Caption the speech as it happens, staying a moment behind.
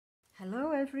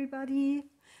Hello everybody!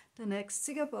 The next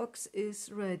cigar box is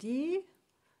ready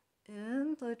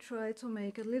and I try to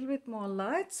make it a little bit more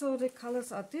light so the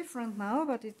colors are different now,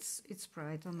 but it's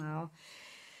brighter now.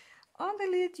 On the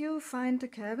lid you find the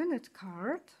cabinet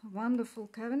card, wonderful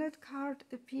cabinet card,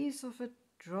 a piece of a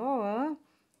drawer,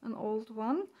 an old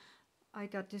one. I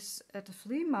got this at a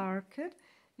flea market.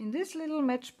 In this little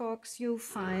matchbox you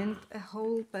find a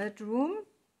whole bedroom.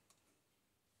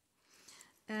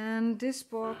 And this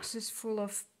box is full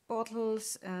of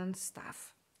bottles and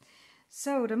stuff.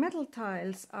 So the metal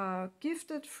tiles are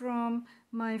gifted from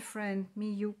my friend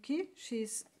Miyuki.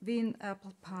 She's Wien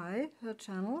Apple Pie, her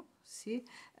channel, see?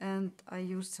 And I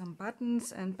used some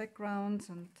buttons and backgrounds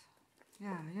and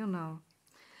yeah, you know.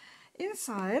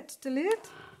 Inside the lid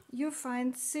you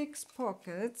find 6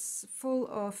 pockets full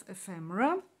of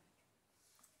ephemera.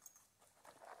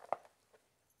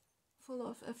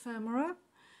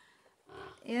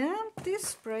 And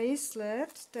this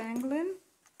bracelet dangling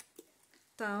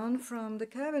down from the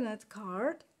cabinet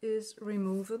card is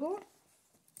removable.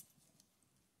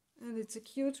 And it's a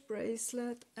cute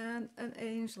bracelet and an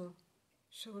angel.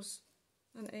 Shows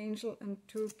an angel and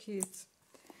 2 kids.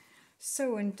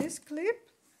 So in this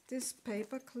clip, this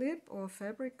paper clip or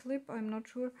fabric clip, I'm not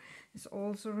sure, is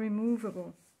also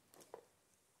removable.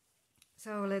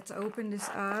 So let's open this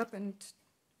up and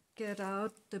get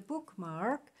out the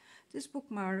bookmark. This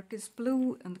bookmark is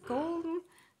blue and golden.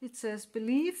 It says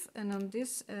believe, and on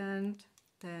this end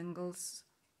dangles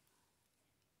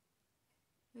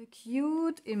a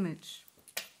cute image.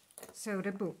 So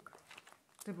the book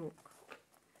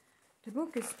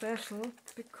is special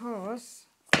because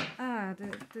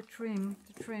the trim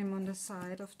on the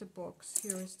side of the box.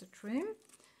 Here is the trim.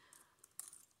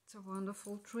 It's a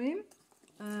wonderful trim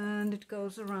and it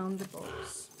goes around the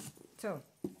box. So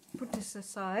put this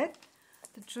aside.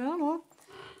 The journal,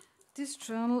 this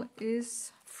journal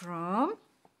is from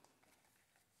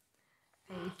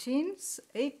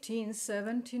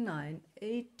 1879,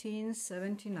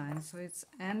 so it's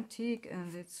antique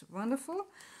and it's wonderful.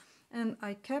 And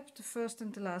I kept the first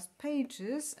and the last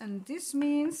pages, and this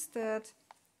means that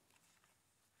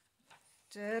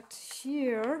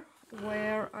here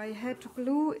where I had to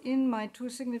glue in my 2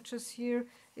 signatures here,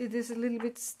 it is a little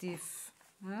bit stiff.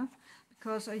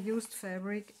 Because I used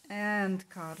fabric and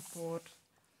cardboard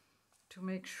to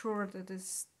make sure that it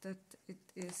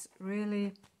is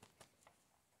really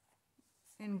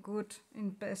in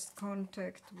best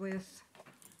contact with,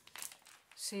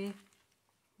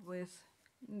 with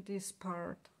this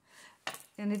part,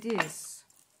 and it is.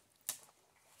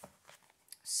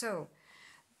 So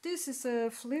this is a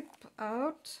flip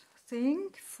out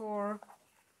thing for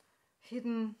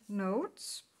hidden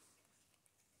notes.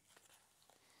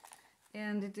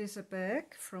 And it is a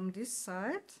bag from this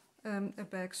side, a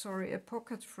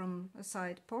pocket from a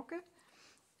side pocket.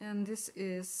 And this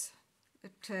is a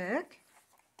tag,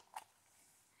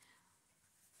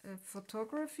 a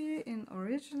photography in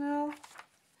original.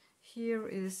 Here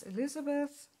is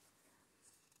Elizabeth.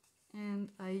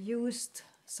 And I used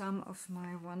some of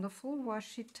my wonderful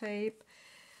washi tape.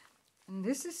 And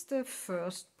this is the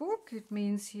first book. It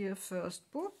means here first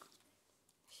book.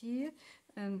 Here.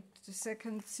 And the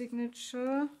second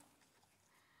signature,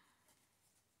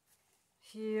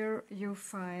 here you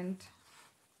find,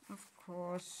 of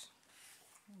course,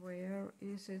 where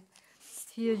is it?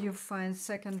 Here you find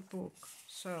second book.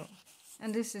 So,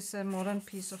 and this is a modern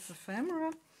piece of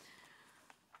ephemera.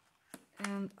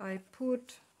 And I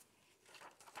put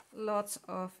lots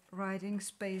of writing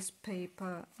space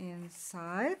paper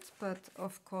inside, but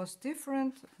of course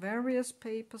different, various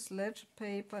papers, ledger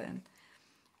paper and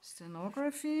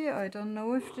stenography. I don't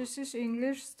know if this is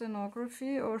English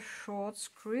stenography or short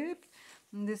script.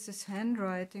 And this is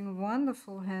handwriting,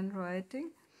 wonderful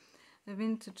handwriting. A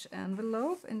vintage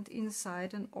envelope and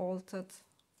inside an altered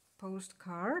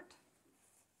postcard.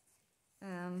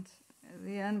 And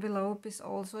the envelope is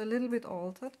also a little bit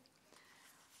altered.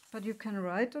 But you can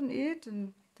write on it,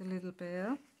 and the little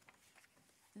bear.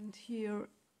 And here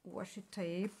washi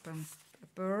tape and a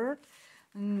bird.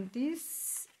 And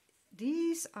these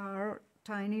are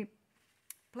tiny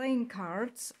playing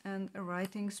cards and a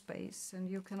writing space, and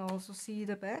you can also see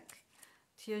the back.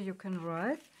 Here you can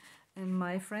write, and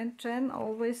my friend Jen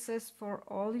always says for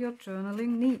all your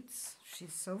journaling needs.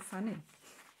 She's so funny.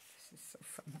 She's so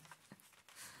funny.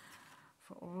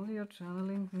 For all your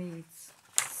journaling needs.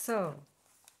 So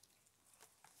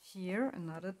here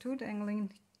another 2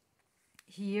 dangling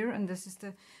here, and this is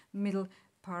the middle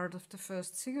part of the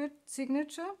first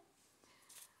signature.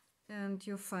 And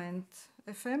you find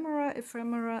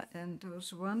ephemera and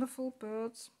those wonderful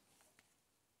birds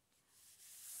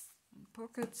and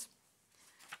pockets.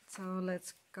 So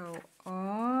let's go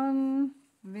on.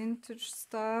 Vintage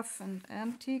stuff and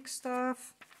antique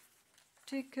stuff,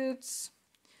 tickets,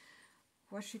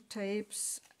 washi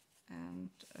tapes, and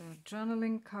a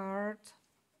journaling card.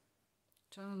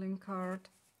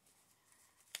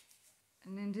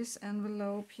 And in this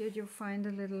envelope here you find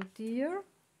a little deer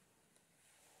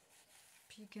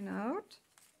peeking out,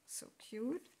 so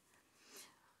cute.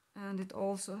 And it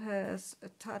also has a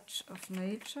touch of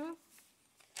nature.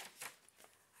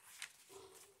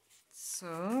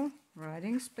 So,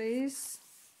 writing space,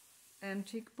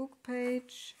 antique book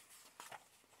page,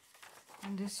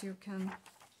 and this you can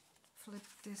flip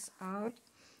this out.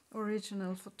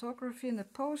 Original photography and a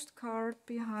postcard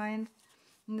behind.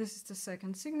 And this is the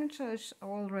second signature. I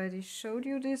already showed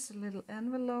you this, a little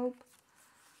envelope.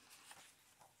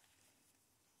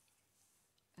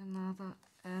 Another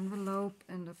envelope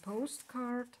and a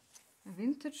postcard, a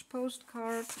vintage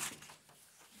postcard.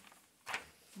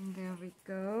 And there we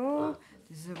go.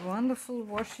 This is a wonderful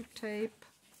washi tape.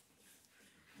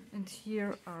 And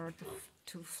here are the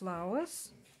two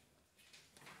flowers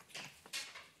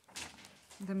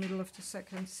in the middle of the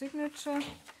second signature.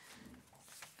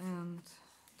 And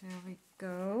there we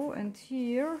go. And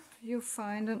here you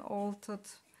find an altered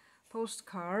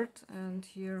postcard, and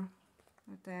here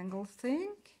a dangle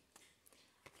thing.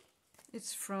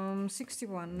 It's from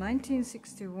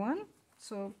 1961,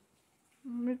 so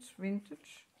it's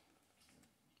vintage,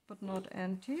 but not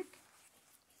antique.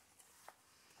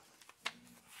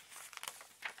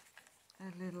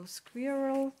 A little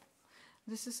squirrel.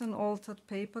 This is an altered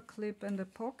paper clip and a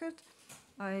pocket.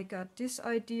 I got this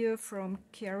idea from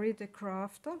Carrie the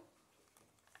Crafter.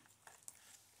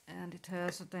 And it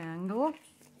has a dangle.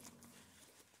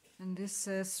 And this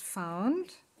says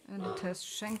found, and it has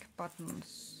shank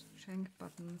buttons.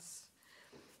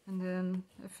 And then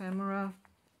ephemera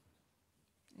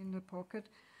in the pocket.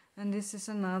 And this is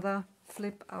another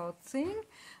flip out thing.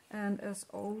 And as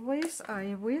always,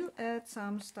 I will add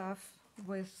some stuff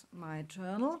with my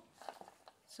journal.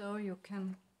 So you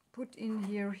can put in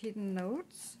here hidden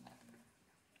notes.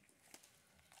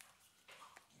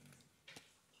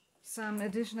 Some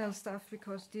additional stuff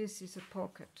because this is a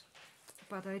pocket.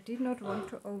 But I did not want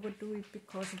to overdo it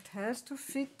because it has to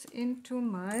fit into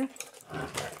my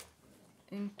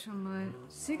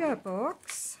cigar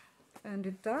box, and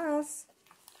it does.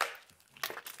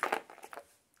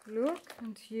 Look,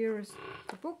 and here is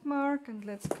the bookmark, and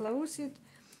let's close it.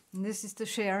 And this is the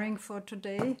sharing for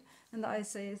today, and I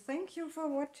say thank you for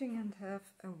watching and have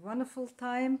a wonderful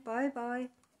time. Bye bye.